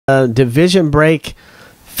Division break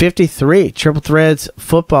 53. Triple Threads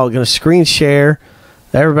football. Going to screen share.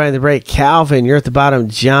 Everybody in the break. Calvin, you're at the bottom.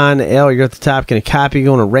 John L., you're at the top. Going to copy,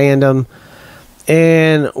 going to random.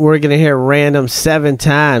 And we're going to hit random 7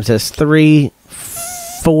 times. That's 3,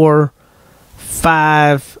 4,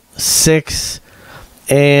 5, 6,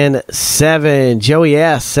 and 7. Joey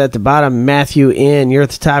S. at the bottom. Matthew N., you're at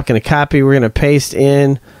the top. Going to copy. We're going to paste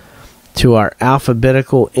in to our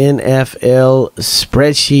alphabetical NFL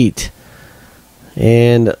spreadsheet.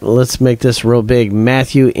 And let's make this real big.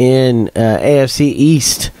 Matthew N., AFC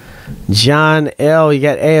East. John L., you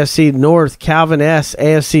got AFC North. Calvin S.,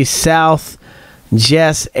 AFC South.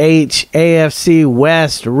 Jess H., AFC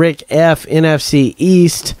West. Rick F., NFC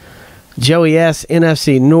East. Joey S.,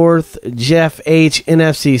 NFC North. Jeff H.,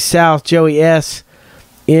 NFC South. Joey S.,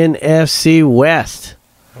 NFC West.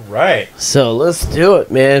 All right. So let's do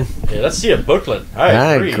it, man. Yeah, let's see a booklet.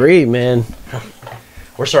 I agree, man.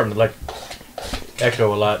 We're starting to like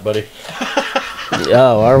echo a lot, buddy.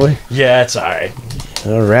 Oh, are we? Yeah, it's all right.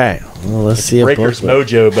 All right. Well, let's see a Breakers booklet.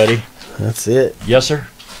 Mojo, buddy. That's it. Yes, sir.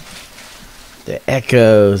 The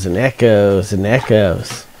echoes and echoes and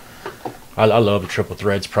echoes. I love the Triple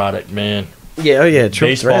Threads product, man. Yeah, oh yeah.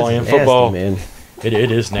 Triple Baseball Threads and nasty, football, man.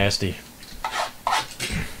 It is nasty.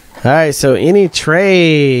 All right, so any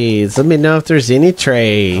trades? Let me know if there's any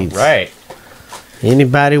trades. All right.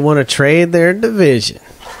 Anybody want to trade their division?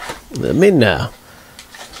 Let me know.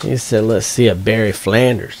 He said, let's see a Barry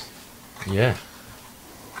Flanders. Yeah.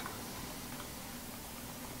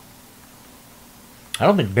 I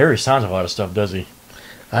don't think Barry signs a lot of stuff, does he?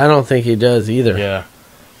 I don't think he does either. Yeah.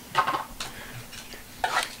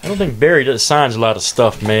 I don't think Barry signs a lot of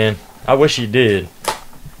stuff, man. I wish he did.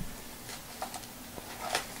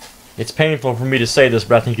 It's painful for me to say this,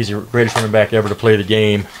 but I think he's the greatest running back ever to play the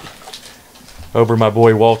game over my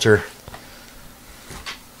boy Walter.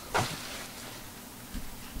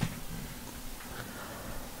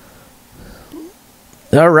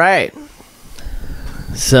 All right.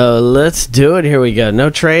 So let's do it. Here we go. No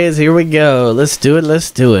trades. Here we go. Let's do it. Let's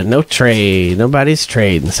do it. No trade. Nobody's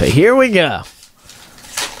trading. So here we go.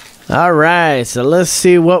 All right. So let's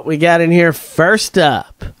see what we got in here. First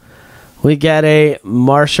up, we got a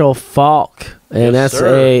Marshall Faulk. And Yes, that's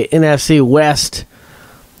sir. a NFC West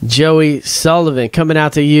Joey Sullivan coming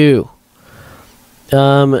out to you.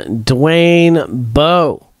 Dwayne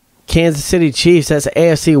Bowe, Kansas City Chiefs. That's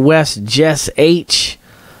AFC West Jess H.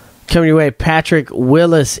 Coming your way, Patrick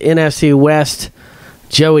Willis, NFC West,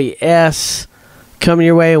 Joey S. Coming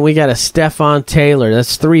your way, and we got a Stephon Taylor.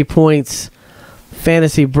 That's 3 points.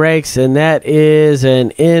 Fantasy breaks, and that is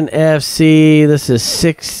an NFC. This is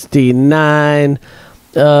 69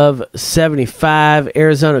 of 75.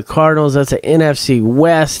 Arizona Cardinals. That's an NFC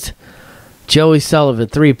West. Joey Sullivan,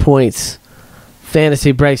 3 points.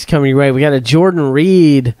 Fantasy breaks coming your way. We got a Jordan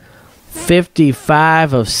Reed.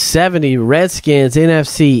 55 of 70 Redskins,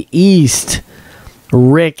 NFC East.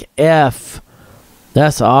 Rick F.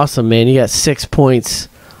 That's awesome, man. You got 6 points.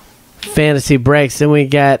 Fantasy breaks. Then we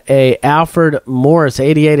got a Alfred Morris,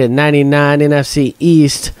 88 of 99, NFC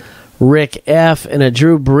East. Rick F. And a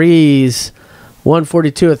Drew Brees,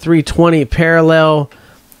 142 of 320, parallel.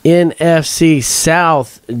 NFC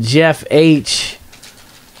South, Jeff H.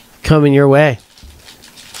 Coming your way.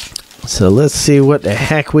 So let's see what the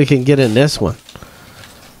heck we can get in this one.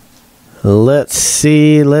 Let's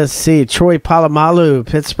see. Troy Polamalu,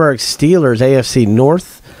 Pittsburgh Steelers, AFC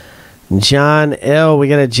North. John L., we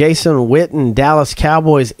got a Jason Witten, Dallas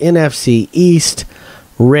Cowboys, NFC East.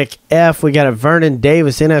 Rick F., we got a Vernon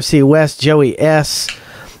Davis, NFC West, Joey S.,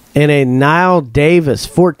 and a Nile Davis,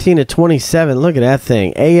 14 of 27. Look at that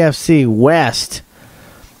thing. AFC West,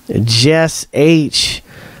 Jess H.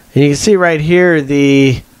 And you can see right here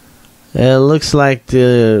it looks like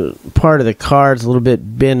the part of the card's a little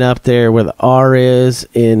bit bent up there where the R is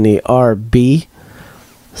in the RB.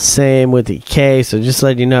 Same with the K. So just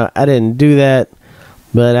let you know, I didn't do that,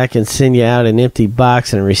 but I can send you out an empty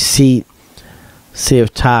box and a receipt. See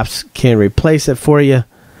if Topps can replace it for you.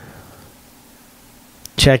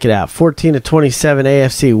 Check it out. 14 to 27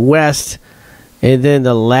 AFC West. And then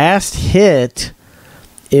the last hit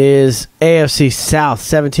is AFC South.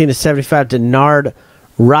 17 to 75 Denard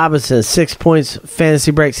Robinson, 6 points.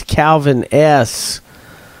 Fantasy breaks. Calvin S.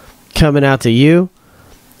 coming out to you.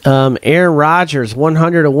 Aaron Rodgers,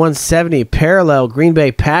 100 to 170. Parallel. Green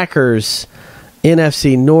Bay Packers.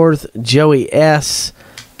 NFC North. Joey S.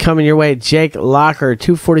 coming your way. Jake Locker,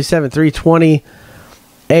 247, 320.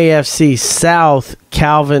 AFC South.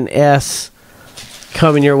 Calvin S.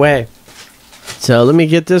 coming your way. So let me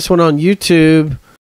get this one on YouTube.